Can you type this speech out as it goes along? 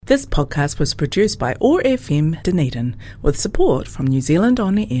This podcast was produced by OAR FM Dunedin with support from New Zealand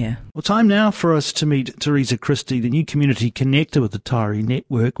On Air. Well, time now for us to meet Teresa Christie, the new community connector with the Taieri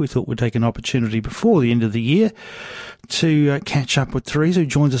Network. We thought we'd take an opportunity before the end of the year to catch up with Teresa, who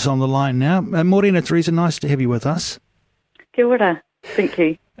joins us on the line now. Morena, Teresa, nice to have you with us. Kia ora. Thank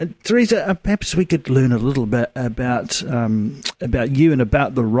you. Teresa, perhaps we could learn a little bit about you and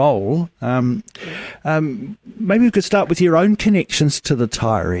about the role. Maybe we could start with your own connections to the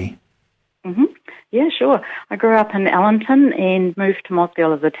Taieri. Mm-hmm. Yeah, sure. I grew up in Allenton and moved to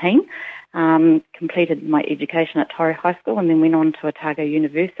Mosgiel as a teen. Completed my education at Taieri High School and then went on to Otago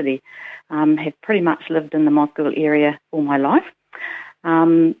University. Have pretty much lived in the Mosgiel area all my life.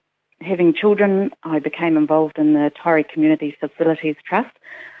 Having children, I became involved in the Taieri Community Facilities Trust,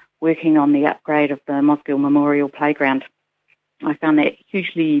 working on the upgrade of the Mosgiel Memorial Playground. I found that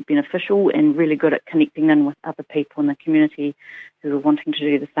hugely beneficial and really good at connecting in with other people in the community who were wanting to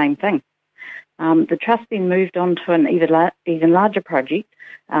do the same thing. The trust then moved on to an even larger project,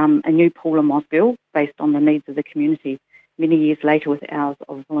 a new pool in Mosgiel based on the needs of the community. Many years later with hours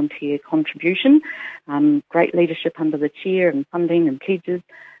of volunteer contribution, great leadership under the chair and funding and pledges,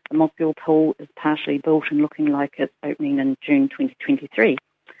 the Mosgiel pool is partially built and looking like it's opening in June 2023.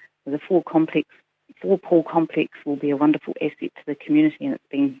 So the four-pool complex will be a wonderful asset to the community, and it's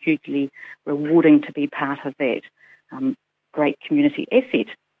been hugely rewarding to be part of that great community asset.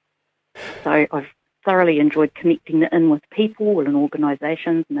 So I've thoroughly enjoyed connecting in with people and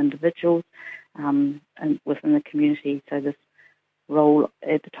organisations and individuals and within the community. So this role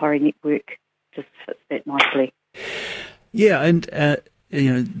at the Taieri Network just fits that nicely. Yeah, and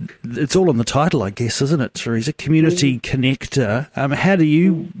it's all in the title, I guess, isn't it, Teresa? Community connector. How do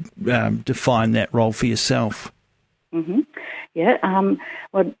you define that role for yourself? Mm-hmm. Yeah,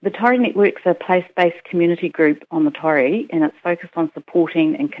 well, the Taieri Network's a place-based community group on the Taieri, and it's focused on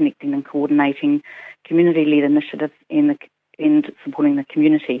supporting and connecting and coordinating community-led initiatives and supporting the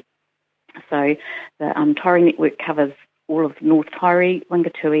community. So the Taieri Network covers all of North Taieri,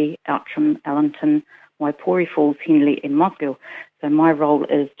 Wingatui, Outram, Allenton, Waipori Falls, Henley and Mosgiel. So my role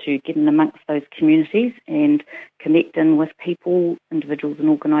is to get in amongst those communities and connect in with people, individuals and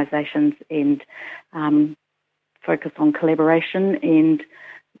organisations and focus on collaboration and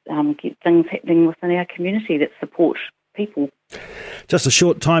get things happening within our community that support people. Just a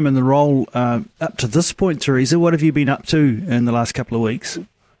short time in the role up to this point, Teresa. What have you been up to in the last couple of weeks?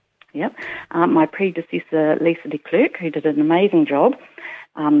 Yep. My predecessor, Lisa de Klerk, who did an amazing job,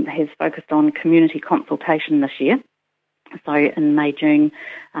 has focused on community consultation this year. So in May, June,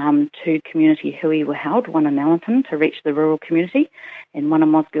 2 community hui were held, one in Allenton to reach the rural community and one in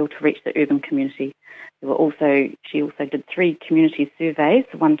Mosgiel to reach the urban community. She also did 3 community surveys,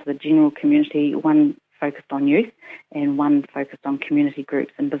 one to the general community, one focused on youth and one focused on community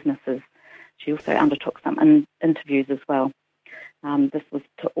groups and businesses. She also undertook some interviews as well. This was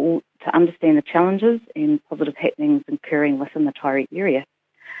to understand the challenges and positive happenings occurring within the Taieri area.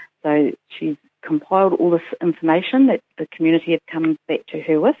 So she's compiled all this information that the community had come back to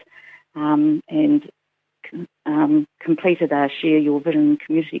her with and completed a Share Your Vision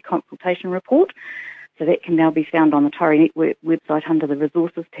community consultation report. So that can now be found on the Taieri Network website under the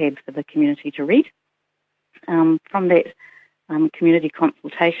resources tab for the community to read. From that community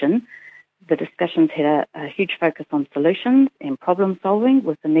consultation, the discussions had a huge focus on solutions and problem solving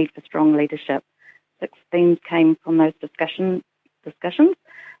with the need for strong leadership. 6 themes came from those discussions.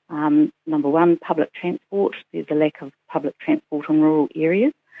 Number 1, public transport. There's a lack of public transport in rural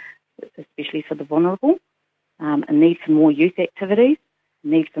areas, especially for the vulnerable. A need for more youth activities. A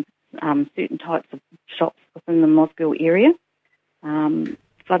need for certain types of shops within the Mosgiel area.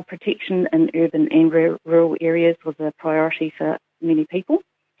 Flood protection in urban and rural areas was a priority for many people.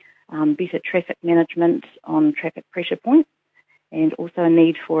 Better traffic management on traffic pressure points, and also a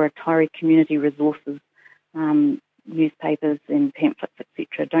need for a Taieri community resources. Newspapers and pamphlets,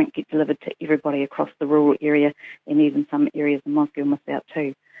 etc., don't get delivered to everybody across the rural area, and even some areas in Mosgiel miss out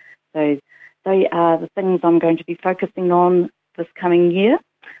too. So they are the things I'm going to be focusing on this coming year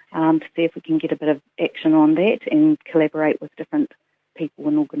to see if we can get a bit of action on that and collaborate with different people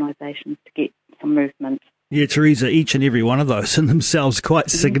and organisations to get some movement. Yeah, Teresa, each and every one of those in themselves quite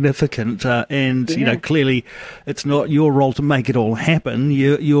significant, and clearly it's not your role to make it all happen.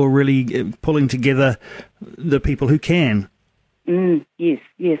 You're really pulling together the people who can. Yes.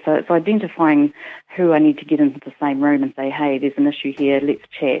 So it's identifying who I need to get into the same room and say, hey, there's an issue here, let's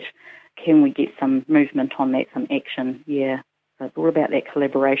chat. Can we get some movement on that, some action? Yeah, so it's all about that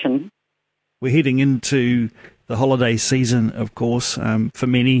collaboration. We're heading into the holiday season, of course. For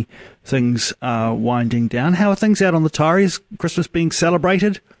many, things are winding down. How are things out on the Taieri? Is Christmas being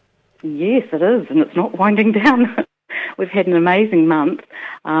celebrated? Yes, it is, and it's not winding down. We've had an amazing month.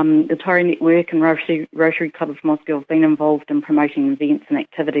 The Taueri Network and Rotary Club of Mosgiel have been involved in promoting events and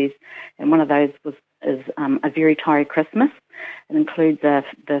activities, and one of those is a very Taueri Christmas. It includes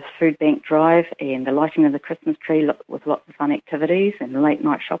the food bank drive and the lighting of the Christmas tree with lots of fun activities and late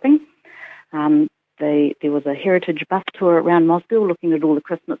night shopping. There was a heritage bus tour around Mosgiel looking at all the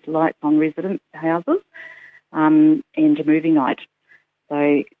Christmas lights on residence houses, and a movie night.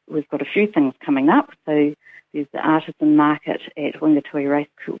 So we've got a few things coming up. So there's the artisan market at Wingatui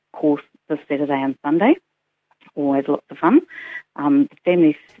Racecourse this Saturday and Sunday. Always lots of fun. The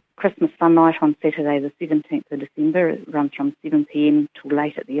family Christmas fun night on Saturday the 17th of December. It runs from 7 p.m. till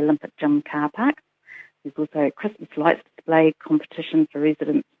late at the Olympic Gym car park. There's also a Christmas lights display competition for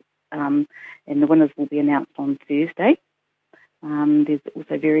residents, and the winners will be announced on Thursday. There's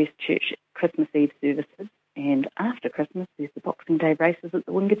also various church Christmas Eve services, and after Christmas there's the Boxing Day races at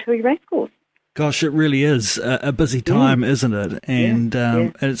the Wingatui Racecourse. Gosh, it really is a busy time, isn't it? And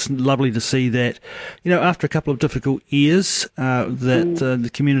it's lovely to see that, after a couple of difficult years, the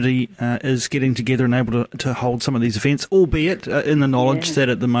community is getting together and able to hold some of these events, albeit in the knowledge that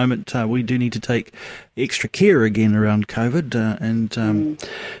at the moment we do need to take extra care again around COVID,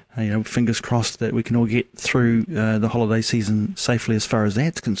 fingers crossed that we can all get through the holiday season safely as far as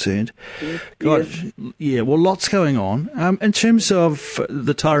that's concerned. Well, lots going on. In terms of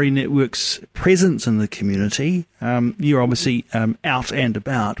the Taueri Network's presence in the community, you're obviously out and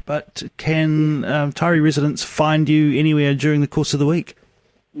about, but can Taueri residents find you anywhere during the course of the week?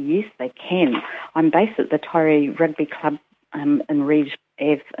 Yes, they can. I'm based at the Taueri Rugby Club in Reed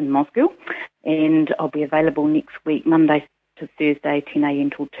Ave in Mosgiel, and I'll be available next week, Monday to Thursday, 10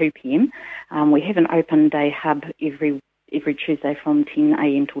 a.m. till 2 p.m. We have an open day hub every Tuesday from 10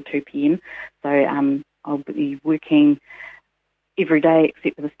 a.m. till 2 p.m. So I'll be working every day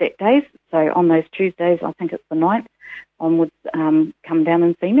except for the stat days. So on those Tuesdays, I think it's the 9th, onwards, come down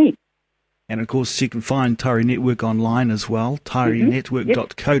and see me. And of course, you can find Taueri Network online as well,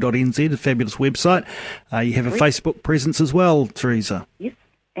 tauerinetwork.co.nz, a fabulous website. You have a Facebook presence as well, Teresa. Yes,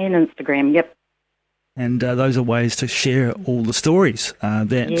 and Instagram, yep. And those are ways to share all the stories.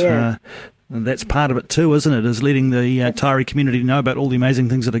 That's part of it too, isn't it? Is letting the Taueri community know about all the amazing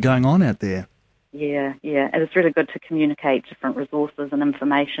things that are going on out there. Yeah. And it's really good to communicate different resources and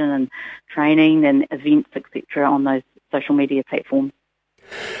information and training and events, etc. on those social media platforms.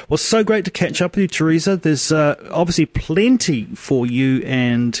 Well, so great to catch up with you, Teresa. There's obviously plenty for you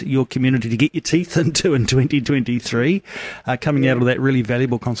and your community to get your teeth into in 2023, coming out of that really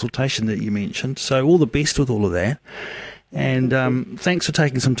valuable consultation that you mentioned. So all the best with all of that. And thanks for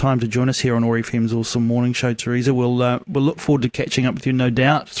taking some time to join us here on OAR FM's Awesome Morning Show, Teresa. We'll look forward to catching up with you, no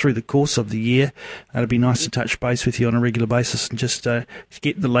doubt, through the course of the year. It'd be nice to touch base with you on a regular basis and just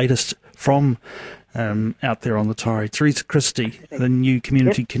get the latest from out there on the Taueri. Teresa Christie, the new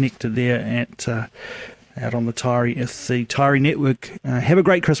community connector there out on the Taueri, the Taueri Network. Have a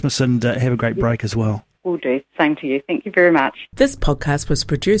great Christmas and have a great break as well. Will do. Same to you. Thank you very much. This podcast was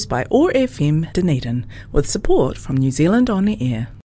produced by OAR FM Dunedin with support from New Zealand On the Air.